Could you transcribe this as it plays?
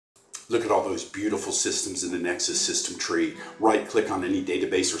Look at all those beautiful systems in the Nexus system tree. Right-click on any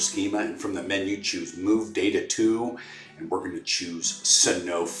database or schema, and from the menu choose Move Data To, and we're going to choose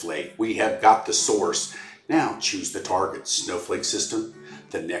Snowflake. We have got the source. Now choose the target, Snowflake system,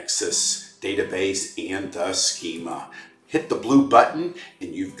 the Nexus database, and the schema. Hit the blue button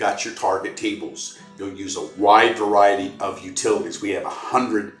and you've got your target tables. You'll use a wide variety of utilities. We have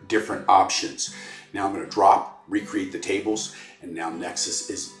 100 different options. Now I'm going to drop, recreate the tables, and now Nexus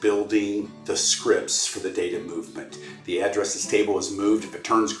is building the scripts for the data movement. The addresses table is moved. If it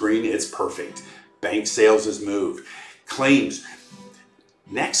turns green, it's perfect. Bank sales is moved. Claims.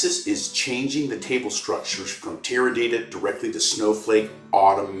 Nexus is changing the table structures from Teradata directly to Snowflake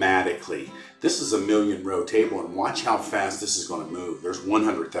automatically. This is a 1,000,000 row table, and watch how fast this is going to move. There's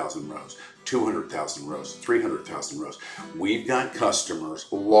 100,000 rows, 200,000 rows, 300,000 rows. We've got customers,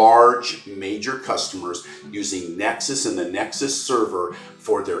 large major customers, using Nexus and the Nexus Server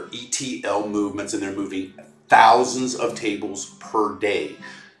for their ETL movements, and they're moving thousands of tables per day.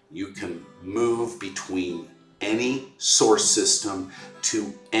 You can move between any source system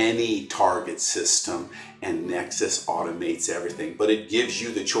to any target system, and Nexus automates everything. But it gives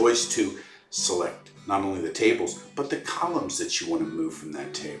you the choice to select not only the tables, but the columns that you want to move from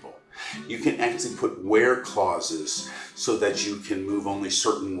that table. You can actually put where clauses so that you can move only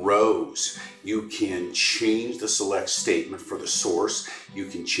certain rows. You can change the select statement for the source. You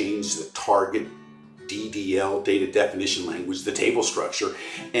can change the target DDL, data definition language, the table structure,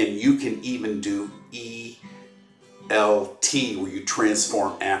 and you can even do ELT, where you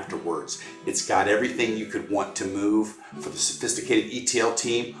transform afterwards. It's got everything you could want to move for the sophisticated ETL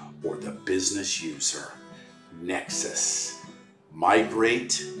team or the business user. Nexus.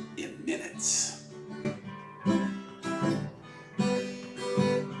 Migrate in minutes.